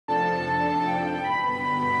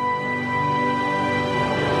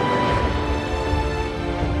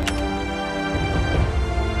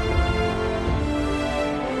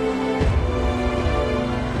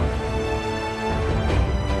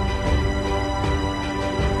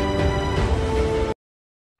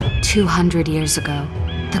200 years ago,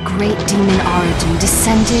 the great demon Aradun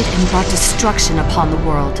descended and brought destruction upon the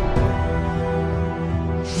world.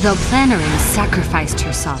 Though Planarin sacrificed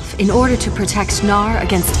herself in order to protect Nar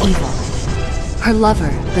against evil, her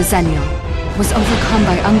lover, Bezenial, was overcome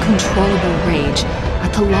by uncontrollable rage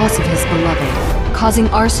at the loss of his beloved, causing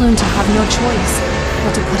Arslan to have no choice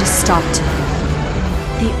but to put a stop to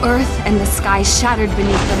him. The earth and the sky shattered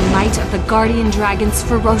beneath the might of the guardian dragon's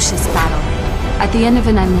ferocious battle. At the end of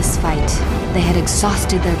an endless fight, they had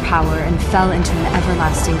exhausted their power and fell into an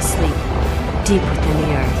everlasting sleep, deep within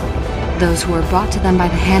the earth. Those who were brought to them by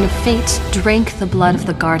the hand of fate drank the blood of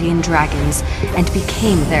the guardian dragons and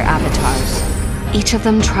became their avatars. Each of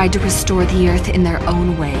them tried to restore the earth in their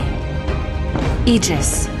own way.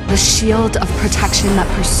 Aegis, the shield of protection that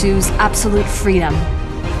pursues absolute freedom.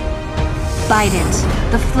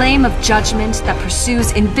 Bident, the flame of judgment that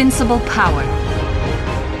pursues invincible power.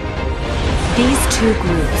 These two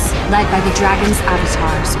groups, led by the dragon's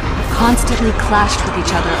avatars, constantly clashed with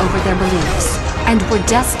each other over their beliefs, and were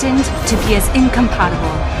destined to be as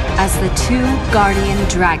incompatible as the two guardian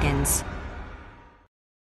dragons.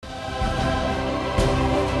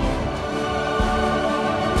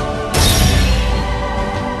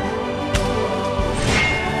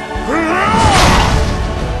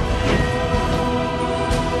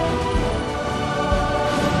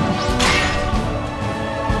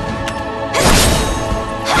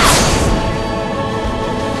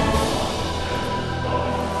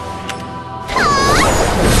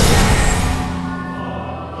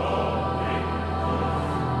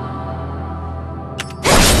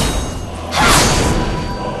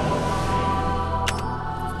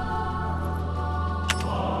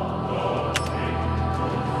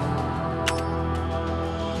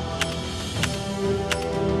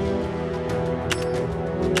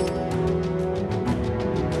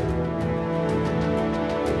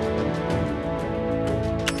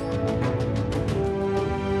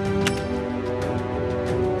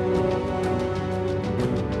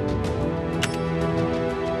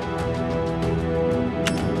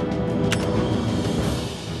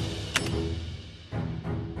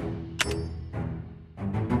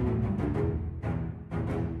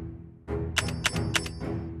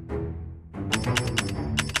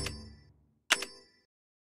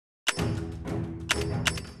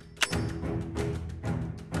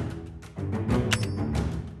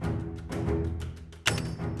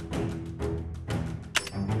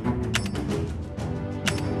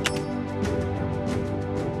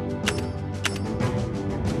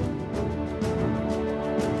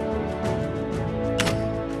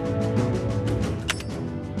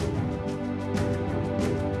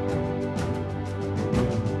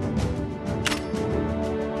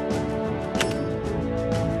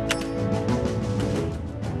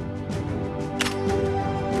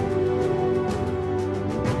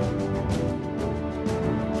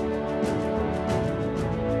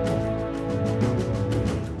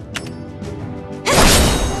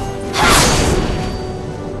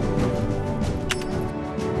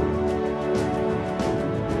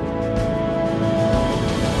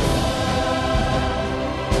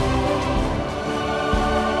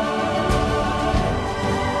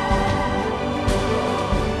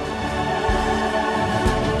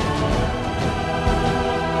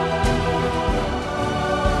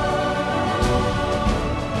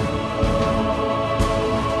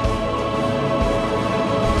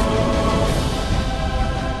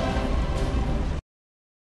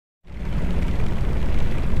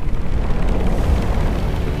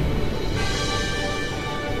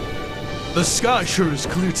 The sky sure is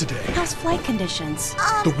clear today. How's flight conditions?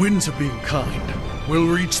 The winds are being kind. We'll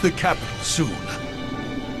reach the capital soon.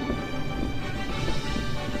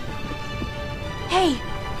 Hey,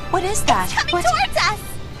 what is that? It's coming towards us!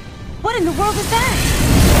 What in the world is that?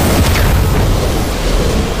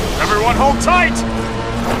 Everyone hold tight!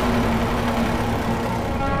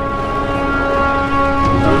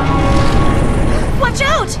 Watch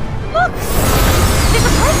out! Look! There's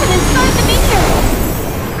a person inside the meteor!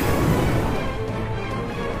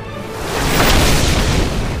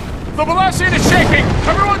 The Velletrin is shaking!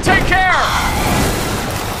 Everyone take care!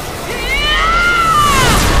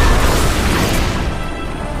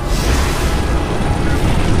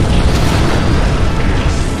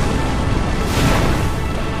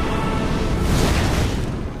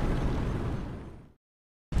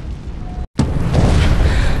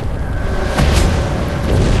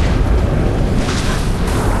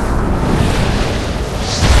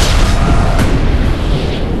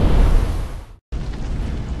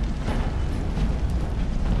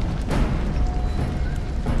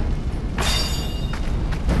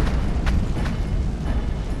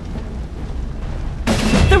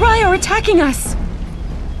 are attacking us!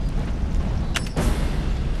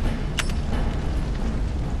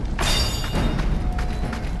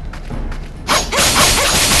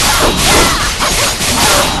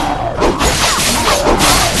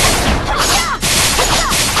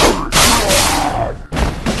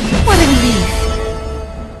 What a relief.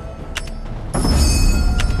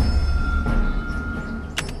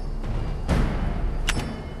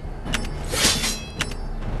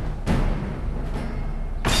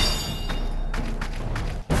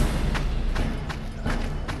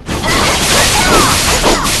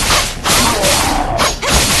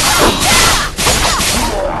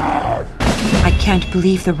 I can't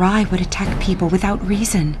believe the Rye would attack people without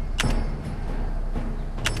reason.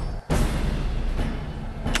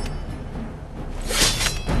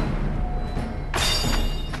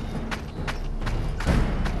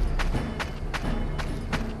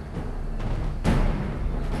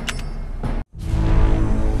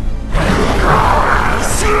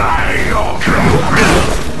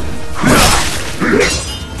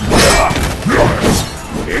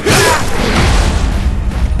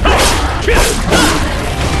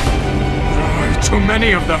 Too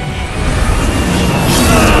many of them.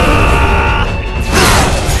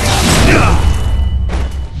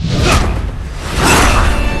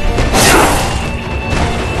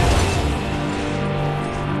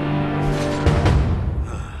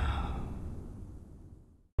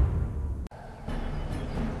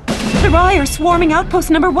 The Rye are swarming outpost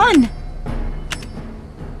number 1!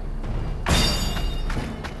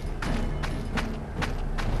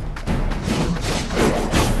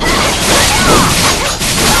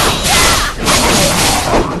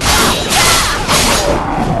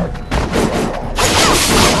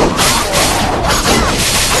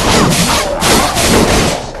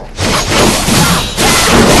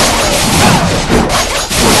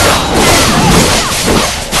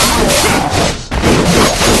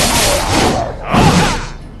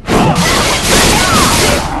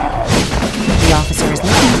 The officer is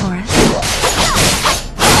looking for us.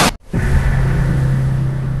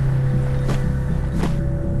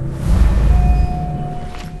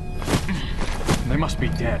 They must be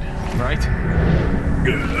dead, right?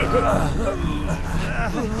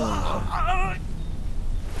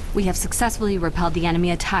 We have successfully repelled the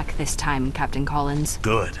enemy attack this time, Captain Collins.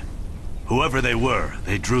 Good. Whoever they were,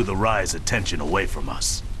 they drew the Rye's attention away from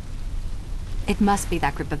us. It must be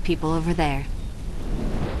that group of people over there.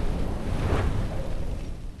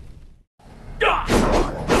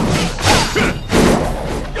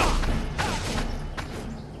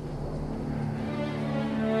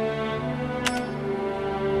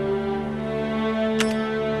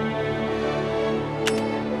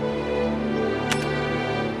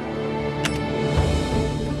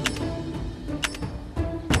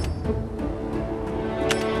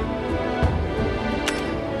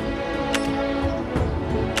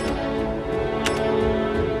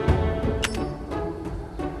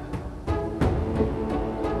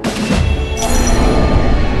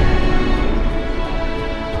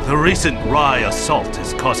 The recent Rye assault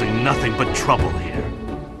is causing nothing but trouble here.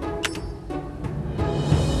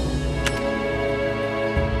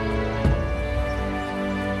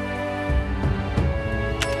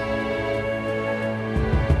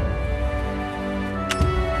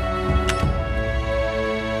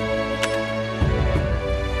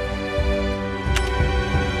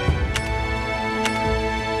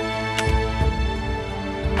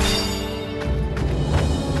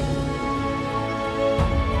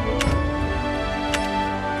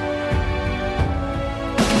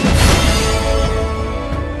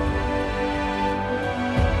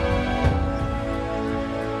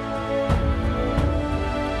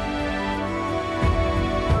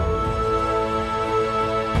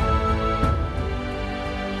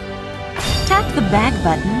 Tap the bag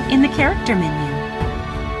button in the character menu.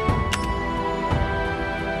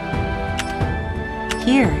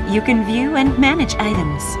 Here, you can view and manage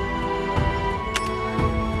items.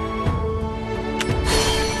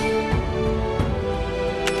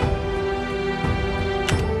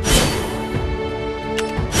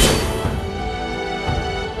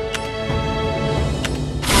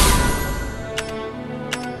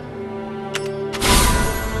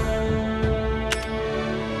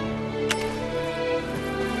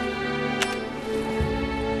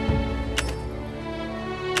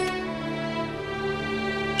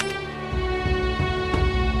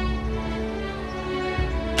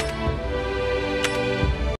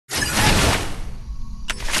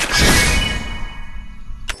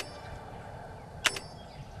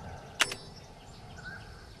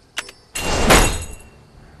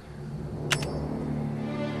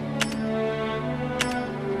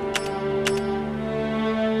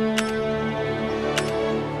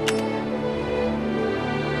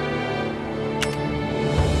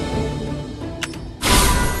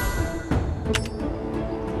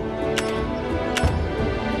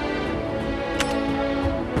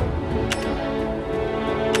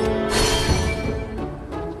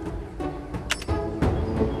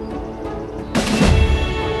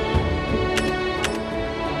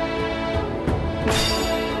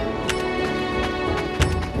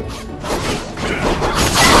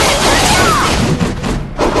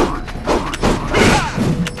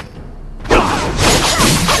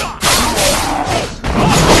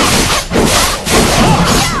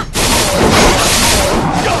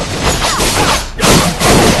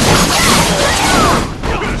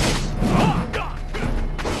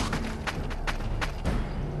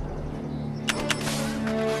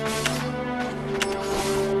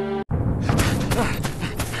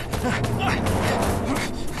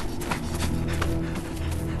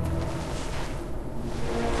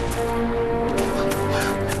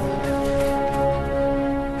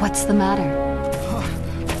 the matter?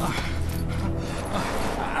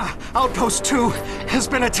 Outpost 2 has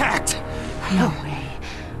been attacked! No way.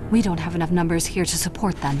 We don't have enough numbers here to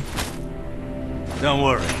support them. Don't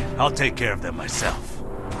worry, I'll take care of them myself.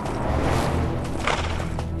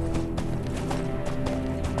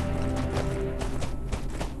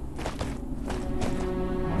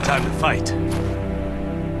 Time to fight.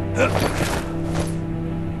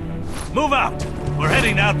 Move out! We're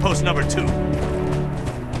heading to outpost number 2.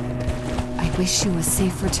 I wish you a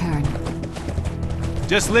safe return.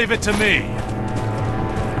 Just leave it to me.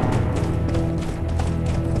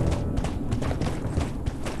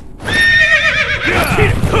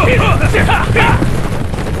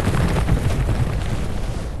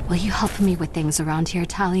 Will you help me with things around here,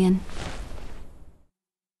 Talion?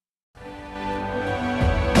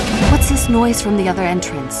 What's this noise from the other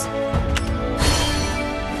entrance?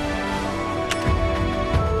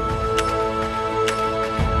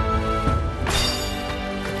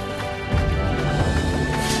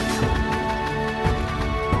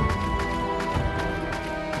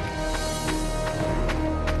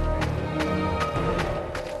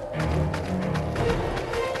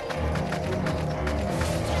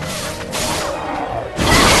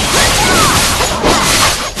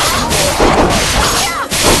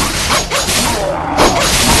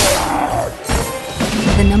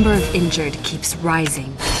 The number of injured keeps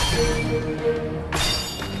rising.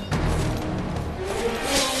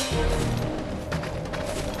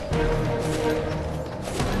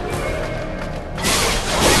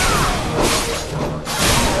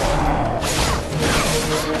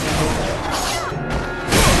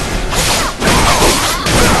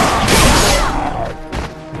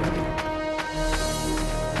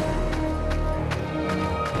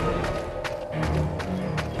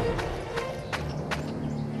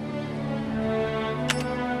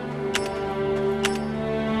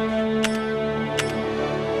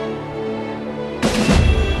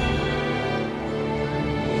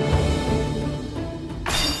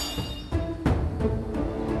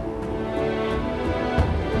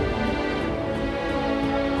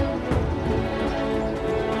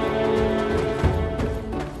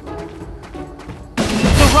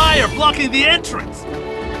 Blocking the entrance!